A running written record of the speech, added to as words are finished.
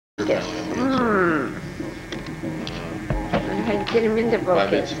Yes. I get him into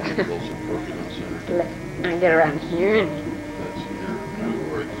focus. I get around here.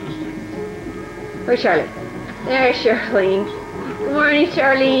 Where's Charlie? There's Charlene. Good morning,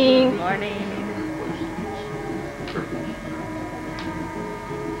 Charlene. Good morning.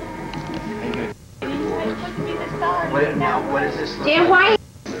 What is this? Jim White.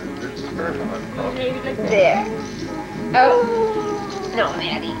 There. Oh. No,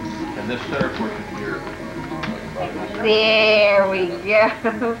 Maddie. And this center portion here. There we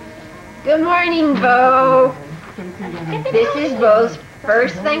go. Good morning, Bo. This is Bo's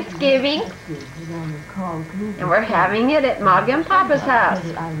first Thanksgiving, and we're having it at Mom and Papa's house.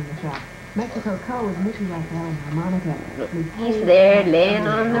 He's there laying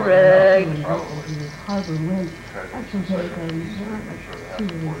on the rug. How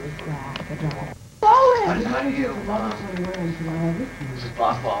do you, it's a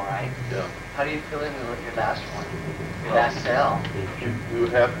softball, right? Yeah. How do you feel in your last one? Your last cell? We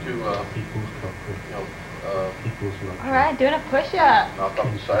would have to, All right, doing a push-up. knock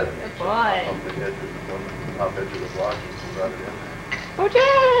off the side of it. Good boy. Off the edge of the top edge of the block and run it in. Oh,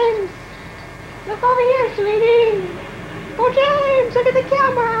 James! Look over here, sweetie! Oh, James, look at the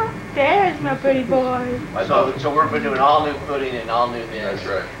camera! There's my pretty boy. So we're doing all new footing and all new this. That's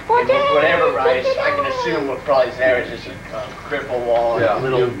right. Oh, And James! whatever, right? look at I can that. assume what probably is there is just a cripple wall and Yeah, a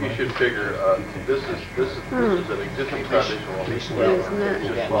little. you should figure, this is an existing foundation wall. He's not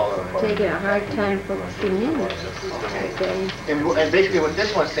taking a hard time focusing in. Okay. And basically what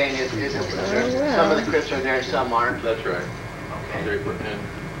this one's saying is some of the crypts are there and some aren't. That's right. Okay. They're putting in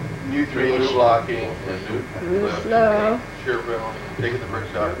New new blocking and new Move slow. shear ground, taking the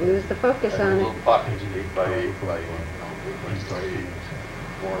bricks out. Lose the focus And on little it. pockets, 8 by 8 by 8, 8 by 8,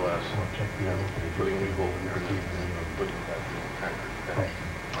 more or less. Putting new holes in there and then putting that concrete down.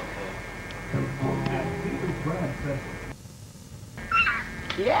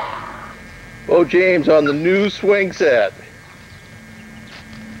 Yeah. Bo James on the new swing set,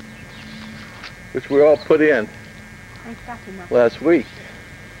 which we all put in last week.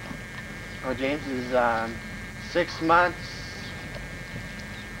 Oh, James is 6 months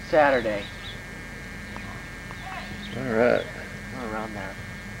Saturday. All right. Oh, around there.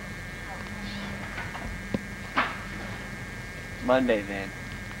 Monday then.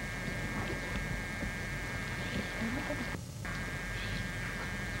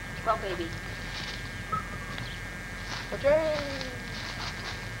 Well, baby. Oh, James!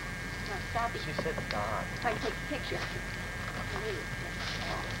 No, stop it. She said stop. If I take a picture.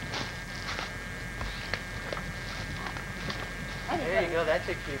 There you go, that's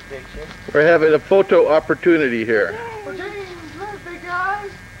a cute picture. We're having a photo opportunity here. Oh, James, look, big guys!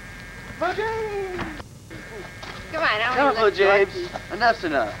 Oh, James! Come on, I Come want on, to James. Enough's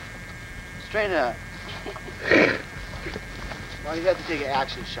enough. Straighten up. Well, you have to take an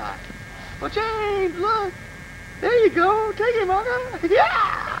action shot. Oh, James, look! There you go. Take him, Uncle.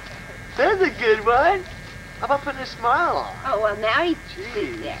 Yeah! That's a good one. How about putting a smile on? Oh, well, now he's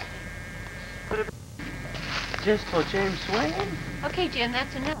Jeez. there. Just for James swinging? Okay, Jim,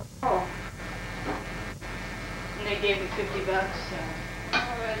 that's enough. Oh. And they gave me $50, so.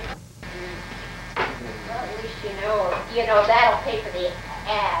 Alrighty. Well, at least you know that'll pay for the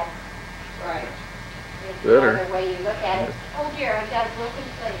ad. Right. It's Better. another way you look at it. Oh dear, I've got a broken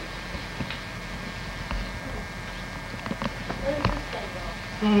plate. Where does this thing go?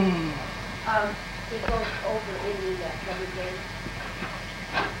 It goes over in the rubber band.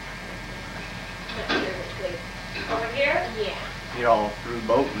 Not sure which way. Over here? Yeah. You're all through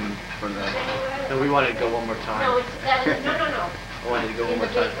boating for the... No, we wanted to go one more No, time. it's, no. I wanted to go one more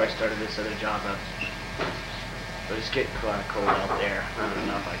time before I started this other job up. But it's getting kind of cold out there. I don't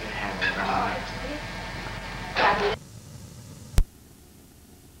know if I can handle it or not.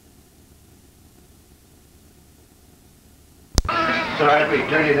 Sorry if we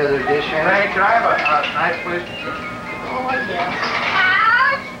dirty another dish here. Hey, can I have a knife, please? Oh, yeah.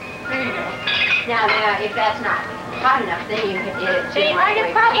 There you go. Now, if that's not hot enough, then you can get it. Say hi to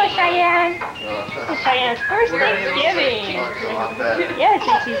Papa, Cheyenne. It's Cheyenne's first Thanksgiving. Yes,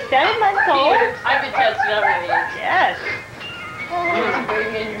 and she's 7 months old. I've been tested already. Yes.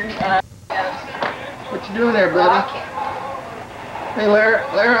 What you doing there, buddy? Hey, Lara.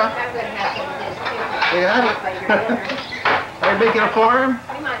 I'm gonna have some of this too. Hey, honey. For your dinner. Are you making a farm?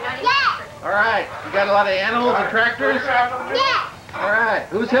 We might not even- All right. You got a lot of animals and tractors? Yeah. All right.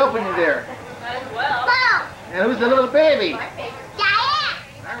 Who's helping you there? As well. Bo. And who's the little baby? My favorite. Diane.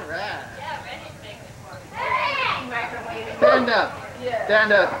 All right. Yeah, Randy's making it for me. Microwave. Stand up. Yeah.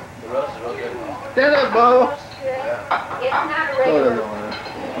 Stand up. Stand up, Bo. It's not a regular.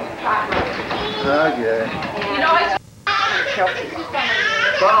 Okay. You know, I...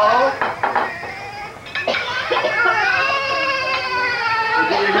 Bo?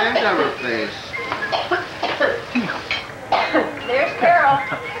 Get your hands on her face. There's Carol.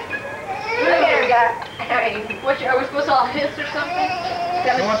 Look at her, guy. Hey, what, are we supposed to all hiss or something?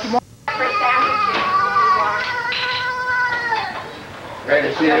 You want some more? For sandwiches. Ready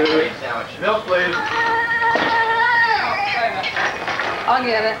to see you. Sandwich. Milk, please. I'll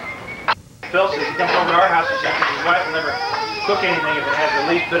get it. Phil says he comes over to our house and says his wife will never cook anything if it has the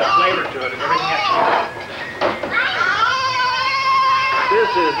least bit of flavor to it, and everything has to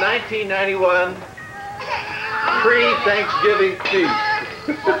This is 1991 pre-Thanksgiving feast.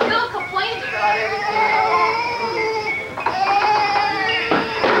 Well, Phil complains about everything.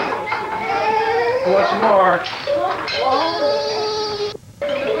 be. Want some more?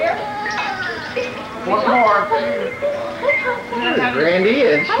 One more. Randy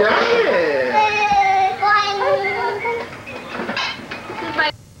and Cheyenne.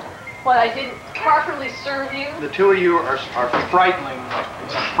 What, I didn't properly serve you? The two of you are frightening.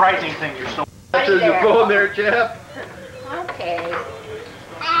 It's a frightening thing. You're so. This is your phone there, Jeff. Okay.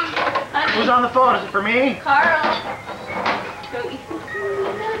 Who's on the phone? Is it for me? Carl.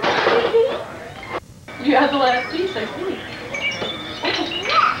 You had the last piece, I see.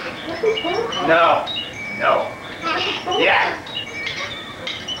 No. No. Yeah.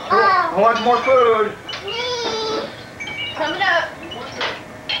 Who wants more food? Coming up.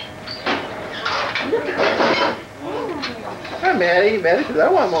 Hi, Maddie. Maddie says, I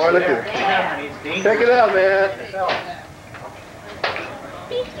want more. Look at her. Check it out, man.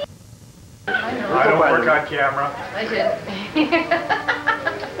 I don't work on camera. I did.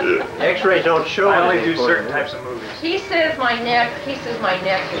 X-rays don't show I only do anything for certain you. types of movies. He says my neck is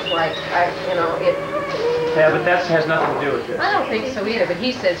like, you know, it. Yeah, but that has nothing to do with this. I don't think so either, but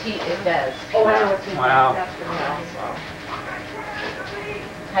he says it does. Wow.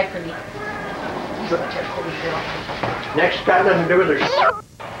 Hi, pretty. Such a cool girl. Next got nothing to do with her.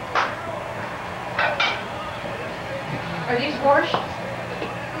 Are these washed?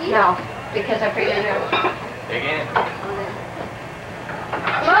 No, because I figured it out. Dig in.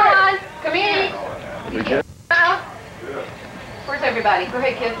 Come on, come in. We just Where's everybody? Go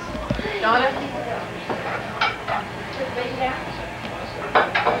ahead, kids. Donna?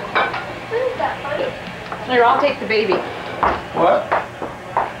 Here, I'll take the baby. What?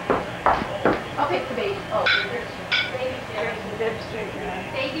 I'll take the baby. Oh,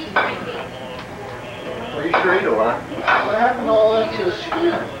 baby's drinking. Are you sure you don't want? What happened to all that to the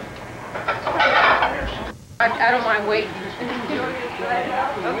skin? I don't mind waiting.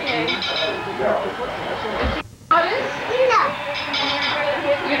 Okay.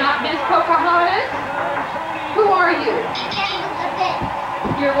 You're not Miss Pocahontas? Who are you?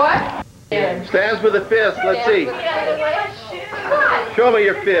 You're what? Stands with a fist. Let's see. Show me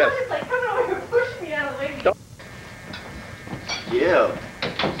your fist. Yeah.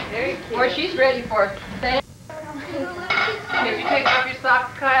 Or she's ready for it. Did you take off your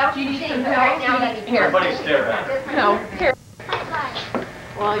socks, Kyle? Do you need some help? Here. Everybody stare at her. No. Here.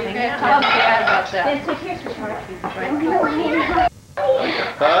 Well, you can talk to Dad about that.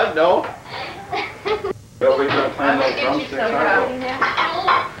 No. Well, we've got I'm gonna get you some out.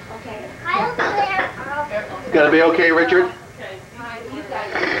 It's gonna be okay, Richard? You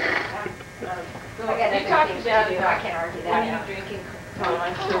talk to Dad. I can't argue that. I'm drinking.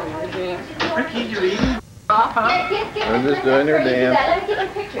 I'm sure you're drinking. Ricky, you're eating? I'm just doing your dance.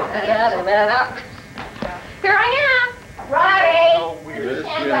 Here I am. Good Robbie. as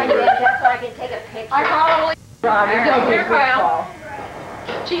So I can take a picture. I probably. Robbie, don't be Kyle.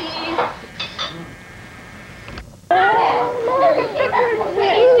 Cheese. What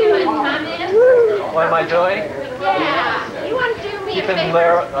are you doing, Thomas? What am I doing? Yeah. You want to do me a Keeping favor?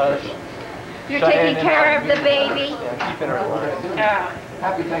 Lara, You're taking care of the baby. yeah, keeping her alive.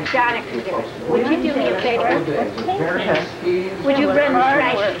 Donna, would you do me a favor? Would you run the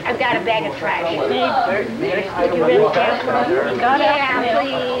trash? I've got a bag of trash. Would you run it down for me? Yeah,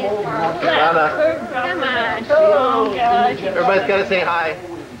 please. Donna, Come on. everybody's gotta say hi.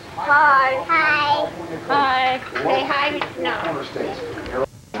 Hi. Hi. Hi. Say hi. No.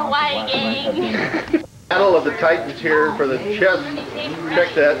 Hawaii gang. Battle of the Titans here for the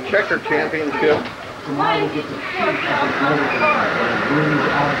checker championship.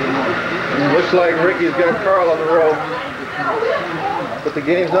 Looks like Ricky's got Carl on the rope. But the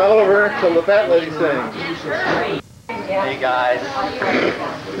game's not over until the fat lady sings. Hey guys.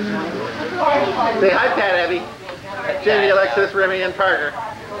 Say hi, Pat Abby. Jamie, Alexis, Remy, and Parker.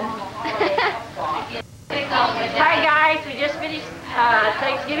 Hi guys, we just finished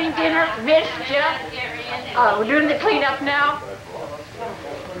Thanksgiving dinner. Missed you. We're doing the cleanup now.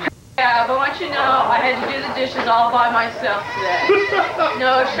 Yeah, but I want you to know I had to do the dishes all by myself today.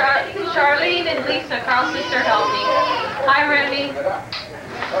 No, Charlene and Lisa, Carl's sister, helped me. Hi, Remy.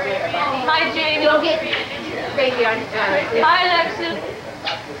 Hi, Jamie. Go get baby on Hi, Alexis.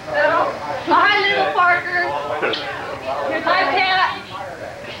 Hi, little Parker. Hi, Pat.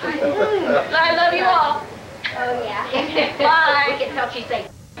 I love you all. Oh, yeah. Bye. We can tell she's safe.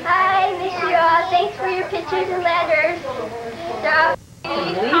 Hi, miss you all. Thanks for your pictures and letters. Ciao.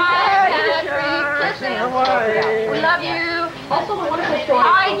 Hi, Patrick. We love you. Also, the wonderful story.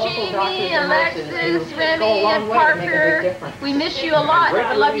 Hi, Jamie, Alexis, Remy, and Parker. We miss you a lot.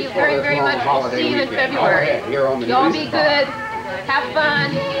 I love you very, very much. We'll see you in February. Y'all be good. Have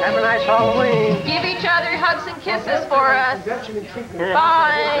fun. Have a nice Halloween. Give each other hugs and kisses for us.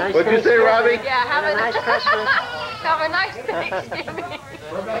 Bye. What'd you say, Robbie? Yeah, have a nice Christmas. Have a nice Thanksgiving.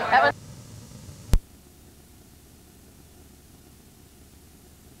 Have a